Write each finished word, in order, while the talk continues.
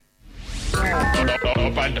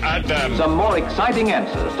Up and Adam. Some more exciting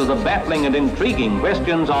answers to the baffling and intriguing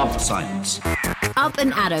questions of science. Up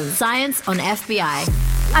and Adam, science on FBI.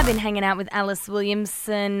 I've been hanging out with Alice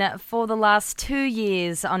Williamson for the last 2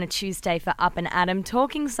 years on a Tuesday for Up and Adam,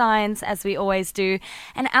 talking science as we always do.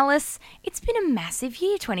 And Alice, it's been a massive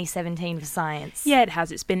year, 2017, for science. Yeah, it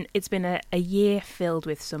has. It's been a year filled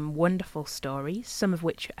with some wonderful stories, some of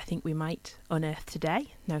which I think we might unearth today.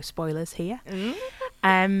 No spoilers here.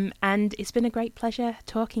 And it's been a great pleasure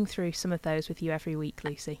talking through some of those with you every week,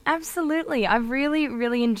 Lucy. Absolutely. I've really,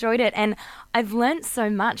 really enjoyed it. And I've learnt so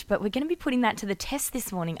much, but we're going to be putting that to the test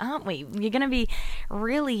this morning, aren't we? You're going to be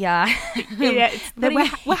really...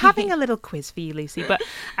 we're having a little quiz for you, Lucy, but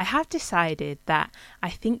I have decided that I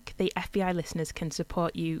think the FBI listeners can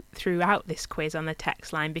support you throughout this quiz on the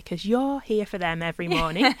text line because you're here for them every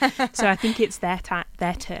morning. So I think it's their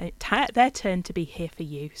turn to be here for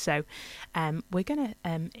you. So we're going to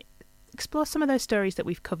explore some of those stories that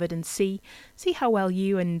we've covered and see how well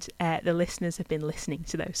you and the listeners have been listening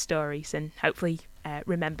to those stories, and hopefully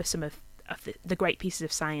remember some of the great pieces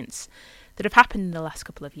of science that have happened in the last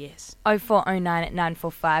couple of years. 0409 at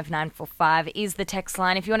 945 945 is the text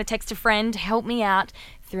line. If you want to text a friend, help me out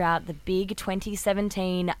throughout the big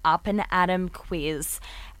 2017 Up and Adam quiz.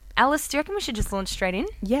 Alice, do you reckon we should just launch straight in?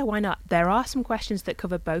 Yeah, why not? There are some questions that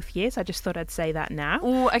cover both years. I just thought I'd say that now.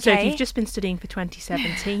 Ooh, okay. So if you've just been studying for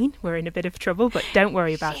 2017, we're in a bit of trouble, but don't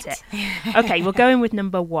worry about it. Okay, we'll go in with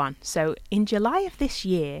number one. So in July of this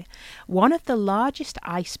year, one of the largest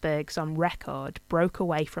icebergs on record broke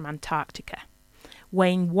away from Antarctica.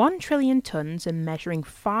 Weighing 1 trillion tonnes and measuring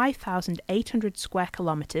 5,800 square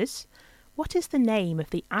kilometres, what is the name of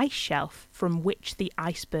the ice shelf from which the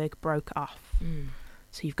iceberg broke off?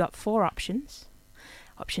 So you've got 4 options.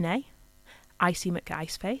 Option A, Icy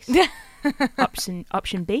McIceface.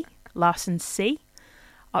 Option B, Larsen C.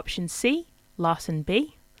 Option C, Larsen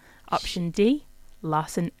B. Option D,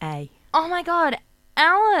 Larsen A. Oh my God,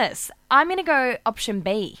 Alice, I'm going to go option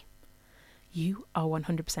B. You are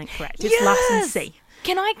 100% correct. It's Larsen C.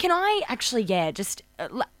 Can I actually,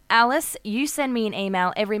 Alice, you send me an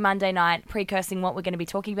email every Monday night precursing what we're going to be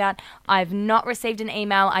talking about. I've not received an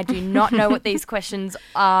email. I do not know what these questions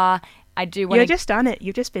are. I do want You're just on it.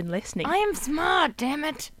 You've just been listening. I am smart, damn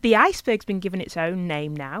it. The iceberg's been given its own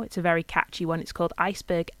name now. It's a very catchy one. It's called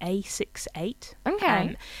Iceberg A68.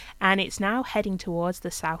 Okay. And it's now heading towards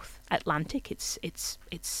the South Atlantic.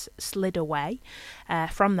 It's slid away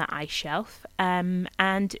from that ice shelf.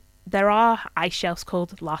 And there are ice shelves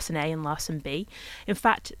called Larsen A and Larsen B. In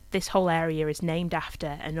fact, this whole area is named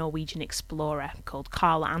after a Norwegian explorer called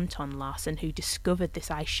Carl Anton Larsen, who discovered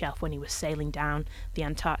this ice shelf when he was sailing down the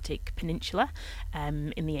Antarctic Peninsula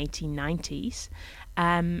in the 1890s.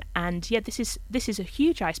 This is a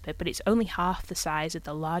huge iceberg, but it's only half the size of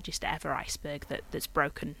the largest ever iceberg that's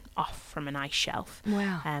broken off from an ice shelf.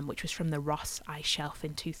 Wow. Which was from the Ross Ice Shelf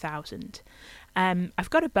in 2000. I've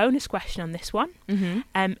got a bonus question on this one.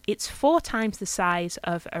 Mm-hmm. It's 4 times the size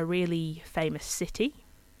of a really famous city.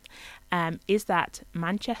 Is that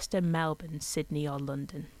Manchester, Melbourne, Sydney, or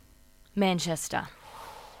London? Manchester.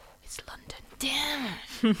 It's London. Damn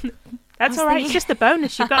it. That's all right. It's just the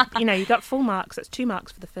bonus. You've got full marks. That's 2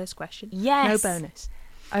 marks for the first question. Yes. No bonus.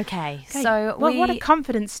 Okay, so what a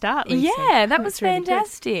confident start, Lucy. Yeah, that was really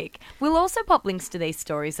fantastic. Good. We'll also pop links to these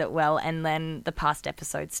stories and then the past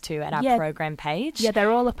episodes too at our program page. Yeah, they're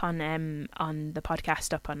all up on the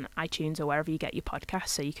podcast, up on iTunes or wherever you get your podcasts,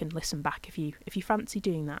 so you can listen back if you fancy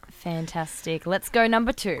doing that. Fantastic. Let's go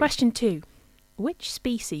number 2. Question 2. Which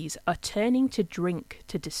species are turning to drink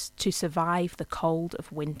to survive the cold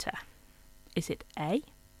of winter? Is it A,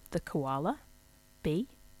 the koala, B,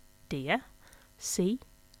 deer, C,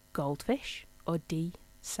 goldfish, or D,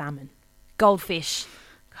 salmon? Goldfish.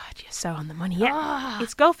 God, you're so on the money. Yeah,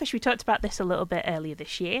 It's goldfish. We talked about this a little bit earlier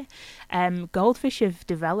this year. Goldfish have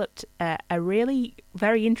developed a really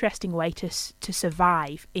very interesting way to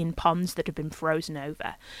survive in ponds that have been frozen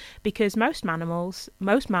over, because most animals,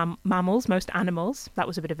 that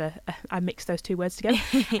was a bit of I mixed those 2 words together,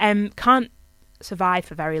 can't survive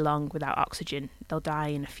for very long without oxygen. They'll die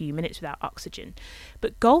in a few minutes without oxygen.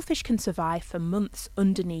 But goldfish can survive for months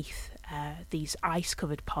underneath these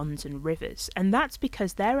ice-covered ponds and rivers, and that's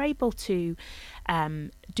because they're able to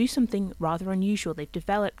do something rather unusual. They've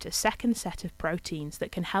developed a second set of proteins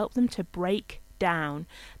that can help them to break down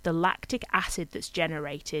the lactic acid that's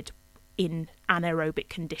generated in anaerobic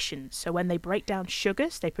conditions. So when they break down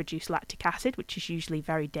sugars, they produce lactic acid, which is usually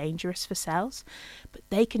very dangerous for cells, but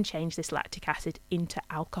they can change this lactic acid into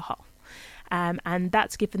alcohol. and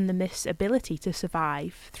that's given them this ability to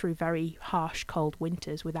survive through very harsh, cold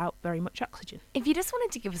winters without very much oxygen. If you just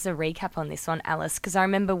wanted to give us a recap on this one, Alice, because I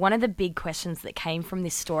remember one of the big questions that came from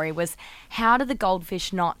this story was, how do the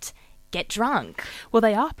goldfish not get drunk? Well,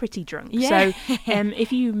 they are pretty drunk. Yeah. So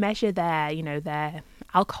if you measure their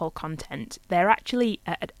alcohol content, they're actually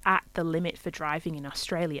at the limit for driving in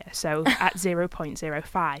Australia, so at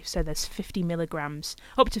 0.05. So there's 50 milligrams,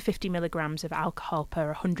 up to 50 milligrams of alcohol per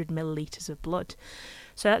 100 millilitres of blood.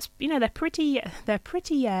 So that's, they're pretty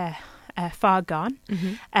far gone.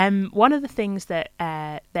 One of the things that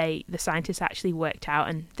the scientists actually worked out,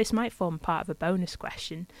 and this might form part of a bonus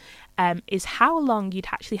question, is how long you'd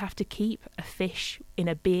actually have to keep a fish in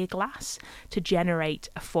a beer glass to generate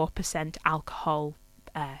a 4% alcohol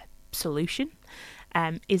solution.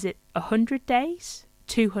 Is it 100 days,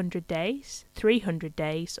 200 days, 300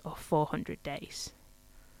 days, or 400 days?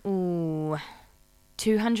 Ooh,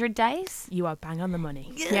 200 days? You are bang on the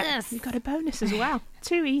money. Yes. Yep, you've got a bonus as well.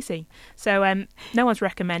 Too easy. So no one's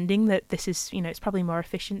recommending that this is, it's probably more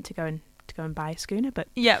efficient to go and buy a schooner, but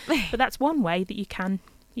Yep. but that's one way that you can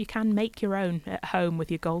make your own at home with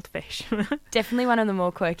your goldfish. Definitely one of the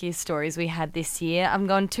more quirkiest stories we had this year. I'm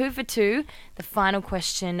going 2 for 2. The final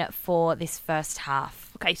question for this first half.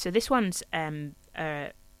 Okay, so this one's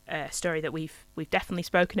a story that we've definitely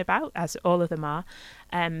spoken about, as all of them are.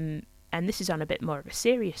 And this is on a bit more of a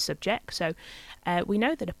serious subject. So we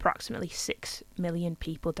know that approximately 6 million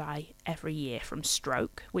people die every year from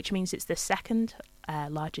stroke, which means it's the second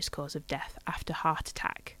largest cause of death after heart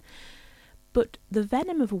attack. But the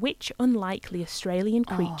venom of which unlikely Australian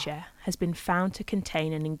creature has been found to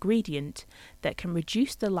contain an ingredient that can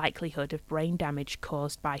reduce the likelihood of brain damage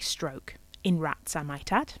caused by stroke? In rats, I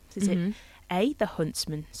might add. Is it A, the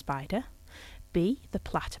huntsman spider, B, the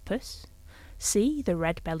platypus, C, the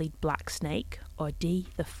red-bellied black snake, or D,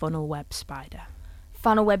 the funnel web spider?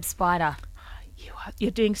 Funnel web spider. You're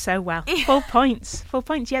doing so well. Full points.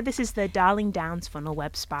 Yeah, this is the Darling Downs funnel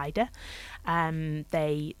web spider. A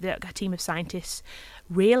team of scientists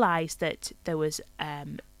realised that there was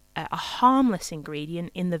a harmless ingredient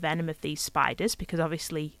in the venom of these spiders, because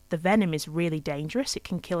obviously the venom is really dangerous. It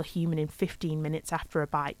can kill a human in 15 minutes after a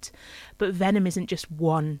bite. But venom isn't just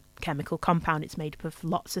one chemical compound. It's made up of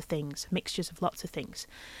lots of things, mixtures of lots of things.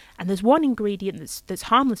 And there's one ingredient that's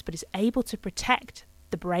harmless but is able to protect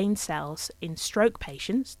the brain cells in stroke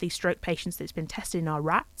patients, these stroke patients that's been tested in our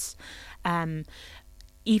rats,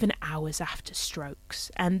 even hours after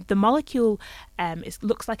strokes. And the molecule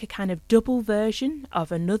looks like a kind of double version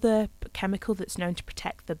of another chemical that's known to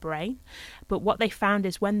protect the brain. But what they found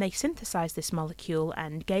is when they synthesized this molecule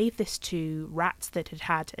and gave this to rats that had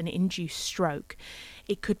had an induced stroke,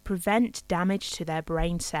 it could prevent damage to their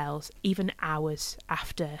brain cells even hours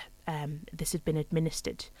after this had been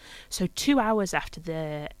administered. So 2 hours after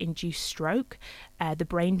the induced stroke, the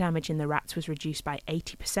brain damage in the rats was reduced by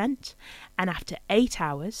 80%. And after 8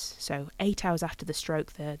 hours, so 8 hours after the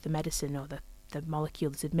stroke, the medicine or the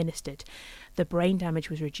molecule is administered, the brain damage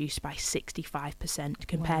was reduced by 65%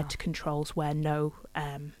 compared to controls where none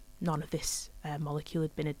of this molecule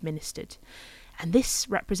had been administered. And this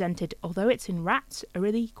represented, although it's in rats, a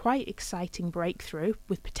really quite exciting breakthrough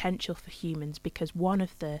with potential for humans, because one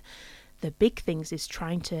of the big things is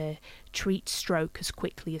trying to treat stroke as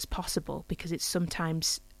quickly as possible, because it's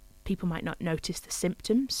sometimes people might not notice the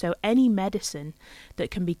symptoms. So any medicine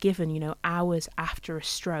that can be given, hours after a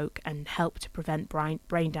stroke and help to prevent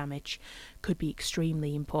brain damage could be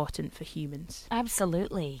extremely important for humans.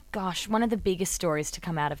 Absolutely. Gosh, one of the biggest stories to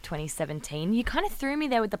come out of 2017. You kind of threw me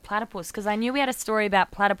there with the platypus, because I knew we had a story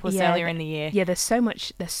about platypus earlier in the year. Yeah, there's so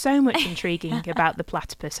much intriguing about the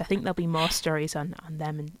platypus. I think there'll be more stories on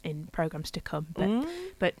them in programmes to come.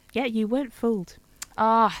 But yeah, you weren't fooled.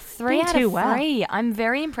 Oh, 3 out of 3. Well. I'm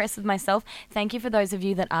very impressed with myself. Thank you for those of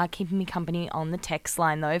you that are keeping me company on the text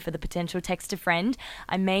line, though, for the potential text a friend.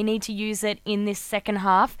 I may need to use it in this second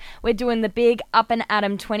half. We're doing the big Up and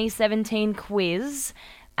Atom 2017 quiz.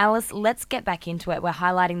 Alice, let's get back into it. We're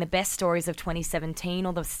highlighting the best stories of 2017,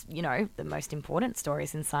 or the most important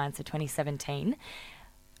stories in science of 2017.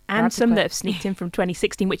 And some that have sneaked in from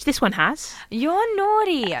 2016, which this one has. You're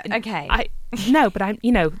naughty. Okay. No, but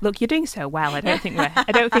look, you're doing so well. I don't think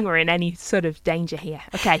we're in any sort of danger here.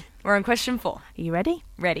 Okay. We're on question 4. Are you ready?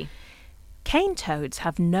 Ready. Cane toads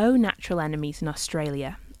have no natural enemies in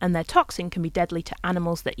Australia, and their toxin can be deadly to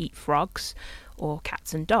animals that eat frogs or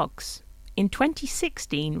cats and dogs. In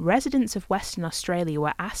 2016, residents of Western Australia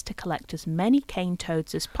were asked to collect as many cane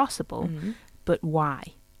toads as possible, but why?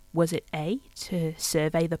 Was it A, to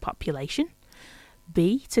survey the population,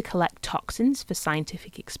 B, to collect toxins for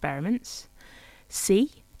scientific experiments,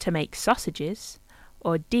 C, to make sausages,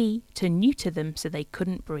 or D, to neuter them so they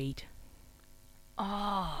couldn't breed?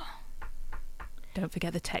 Oh. Don't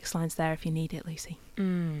forget the text lines there if you need it, Lucy.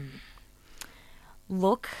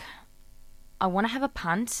 Look, I want to have a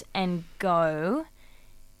punt and go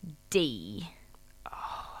D.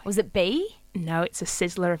 Was it B? No, it's a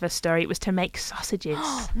sizzler of a story. It was to make sausages.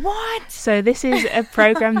 What? So this is a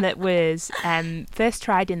program that was first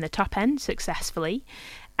tried in the top end successfully.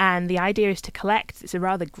 And the idea is to collect, it's a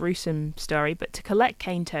rather gruesome story, but to collect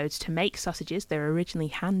cane toads to make sausages. They were originally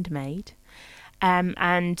handmade.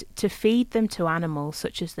 And to feed them to animals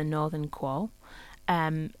such as the northern quoll,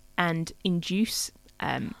 and induce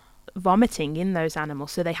vomiting in those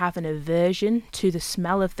animals so they have an aversion to the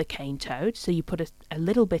smell of the cane toad. So you put a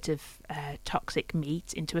little bit of toxic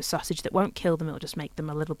meat into a sausage that won't kill them, it'll just make them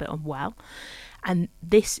a little bit unwell. And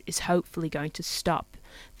this is hopefully going to stop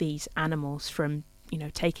these animals from,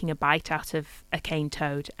 taking a bite out of a cane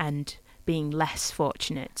toad and being less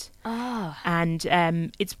fortunate. And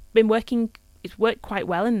it's worked quite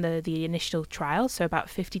well in the initial trial. So about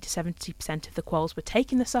 50 to 70% of the quolls were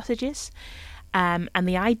taking the sausages. And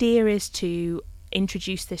the idea is to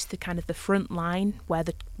introduce this to kind of the front line where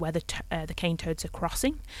the cane toads are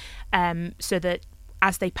crossing, so that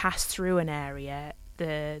as they pass through an area,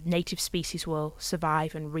 the native species will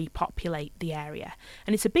survive and repopulate the area.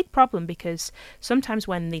 And it's a big problem because sometimes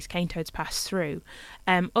when these cane toads pass through,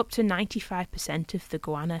 up to 95% of the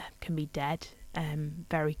goanna can be dead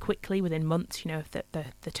very quickly, within months, of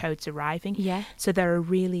the toads arriving. Yeah. So they're a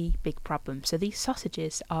really big problem. So these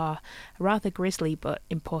sausages are a rather grisly but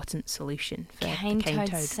important solution for cane the cane toad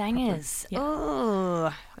toad sangers. problem.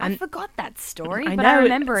 Yeah. Oh, I forgot that story, I but know, I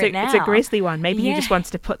remember it now. It's a grisly one. Maybe you Yeah. just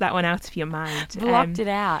wanted to put that one out of your mind. Blocked it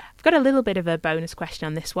out. I've got a little bit of a bonus question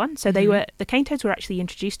on this one. So the cane toads were actually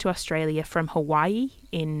introduced to Australia from Hawaii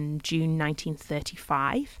in June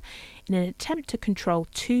 1935 in an attempt to control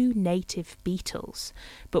 2 native beetles.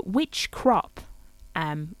 But which crop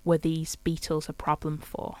were these beetles a problem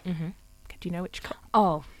for? Mm-hmm. Do you know which crop?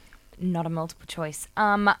 Oh, not a multiple choice.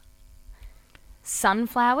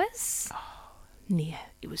 Sunflowers? Near.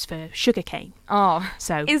 It was for sugarcane. Oh,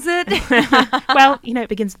 So is it? well, it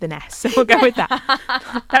begins with an S, so we'll go with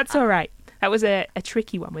that. That's all right. That was a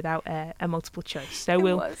tricky one without a multiple choice. So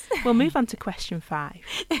we'll move on to question 5.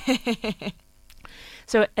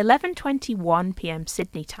 So at 11:21 p.m.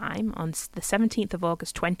 Sydney time on the 17th of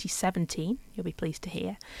August 2017, you'll be pleased to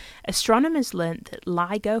hear, astronomers learnt that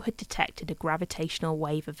LIGO had detected a gravitational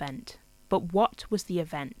wave event. But what was the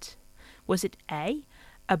event? Was it A,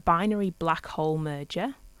 a binary black hole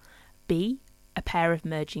merger, B, a pair of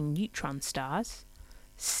merging neutron stars,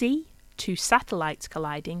 C, 2 satellites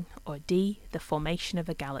colliding, or D, the formation of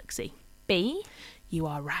a galaxy? B? You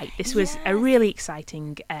are right. This was a really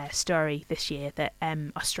exciting story this year that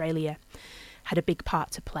Australia had a big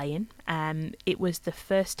part to play in. It was the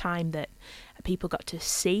first time that people got to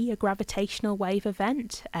see a gravitational wave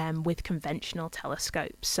event with conventional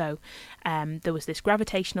telescopes. So there was this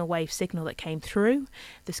gravitational wave signal that came through.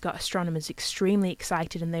 This got astronomers extremely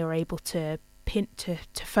excited, and they were able to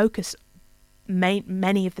focus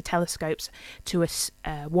many of the telescopes to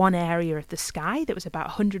one area of the sky that was about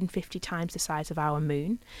 150 times the size of our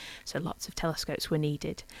moon. So lots of telescopes were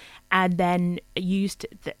needed, and then used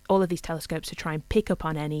all of these telescopes to try and pick up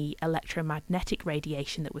on any electromagnetic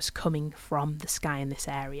radiation that was coming from the sky in this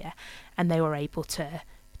area, and they were able to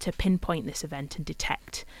pinpoint this event and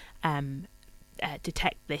detect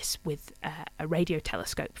this with a radio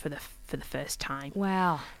telescope for the first time.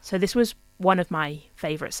 Wow. So this was one of my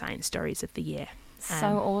favourite science stories of the year.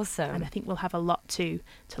 So awesome. And I think we'll have a lot to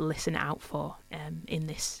listen out for in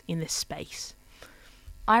this space.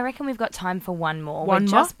 I reckon we've got time for one more. One We're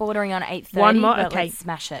more? just bordering on 8:30. One more? But Okay. let's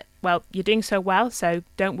smash it. Well, you're doing so well, so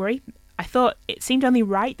don't worry. I thought it seemed only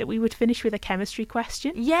right that we would finish with a chemistry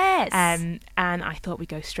question. Yes. And I thought we'd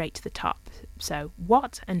go straight to the top. So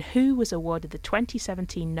what and who was awarded the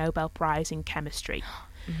 2017 Nobel Prize in Chemistry?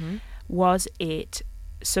 Was it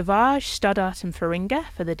Sauvage, Stoddart and Feringa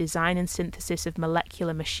for the design and synthesis of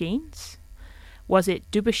molecular machines? Was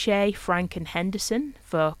it Dubochet, Frank and Henderson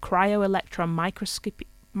for cryo-electron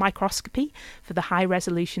microscopy for the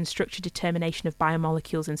high-resolution structure determination of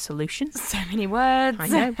biomolecules in solutions? So many words. I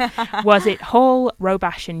know. Was it Hall,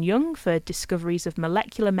 Robash and Young for discoveries of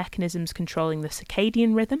molecular mechanisms controlling the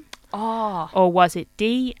circadian rhythm? Oh. Or was it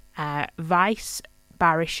D, Weiss,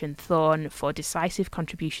 Barish and Thorne for decisive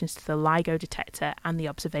contributions to the LIGO detector and the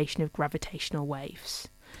observation of gravitational waves?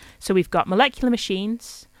 So we've got molecular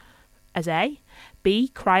machines as A,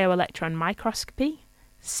 B, cryo-electron microscopy,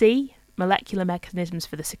 C, molecular mechanisms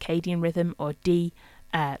for the circadian rhythm, or D,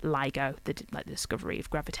 LIGO, the discovery of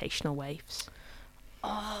gravitational waves.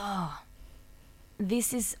 Oh,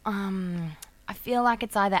 this is, I feel like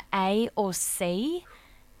it's either A or C.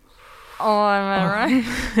 Oh, am I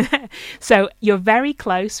right? So you're very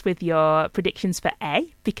close with your predictions for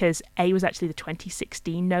A, because A was actually the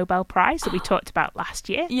 2016 Nobel Prize that we talked about last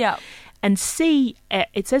year. Yeah. And C,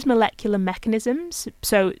 it says molecular mechanisms.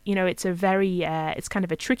 So, it's a very, it's kind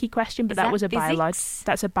of a tricky question, but that was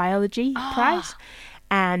that's a biology prize.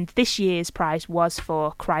 And this year's prize was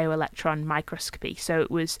for cryo-electron microscopy. So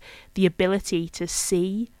it was the ability to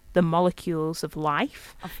see the molecules of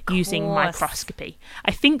life using microscopy.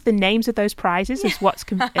 I think the names of those prizes is what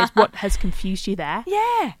has confused you there.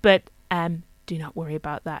 Yeah. But do not worry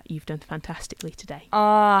about that. You've done fantastically today.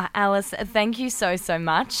 Oh, Alice, thank you so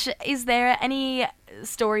much. Is there any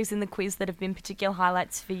stories in the quiz that have been particular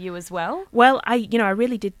highlights for you as well? Well, I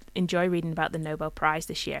really did enjoy reading about the Nobel Prize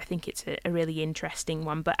this year. I think it's a really interesting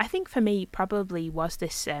one. But I think for me probably was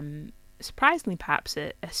this surprisingly perhaps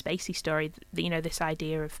a spacey story, this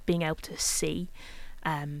idea of being able to see,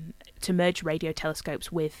 to merge radio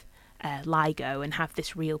telescopes with LIGO and have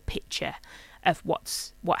this real picture of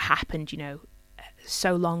what happened,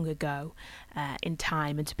 so long ago in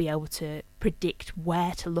time, and to be able to predict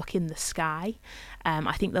where to look in the sky.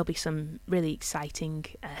 I think there'll be some really exciting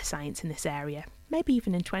science in this area, maybe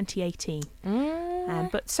even in 2018.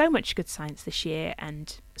 But so much good science this year,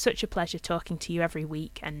 and such a pleasure talking to you every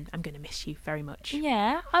week, and I'm going to miss you very much.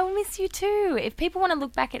 Yeah, I will miss you too. If people want to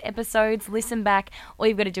look back at episodes, listen back, all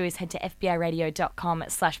you've got to do is head to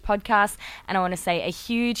fbiradio.com/podcast. And I want to say a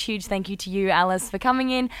huge thank you to you, Alice, for coming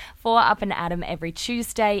in for Up and Atom every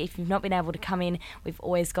Tuesday. If you've not been able to come in, we've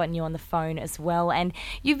always gotten you on the phone as well. And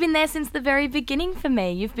you've been there since the very beginning for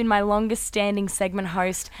me. You've been my longest standing segment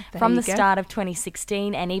host from the start of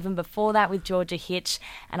 2016, and even before that with Georgia Hitch.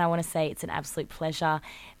 And I want to say it's an absolute pleasure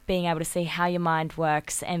being able to see how your mind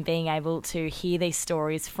works and being able to hear these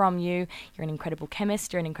stories from you. You're an incredible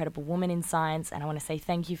chemist, you're an incredible woman in science, and I want to say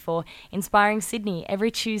thank you for inspiring Sydney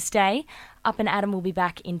every Tuesday. Up and Atom will be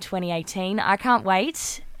back in 2018. I can't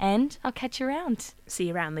wait, and I'll catch you around. See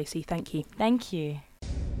you around, Lucy. Thank you. Thank you.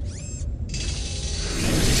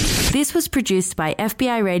 This was produced by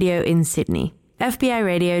FBI Radio in Sydney.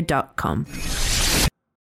 FBIRadio.com.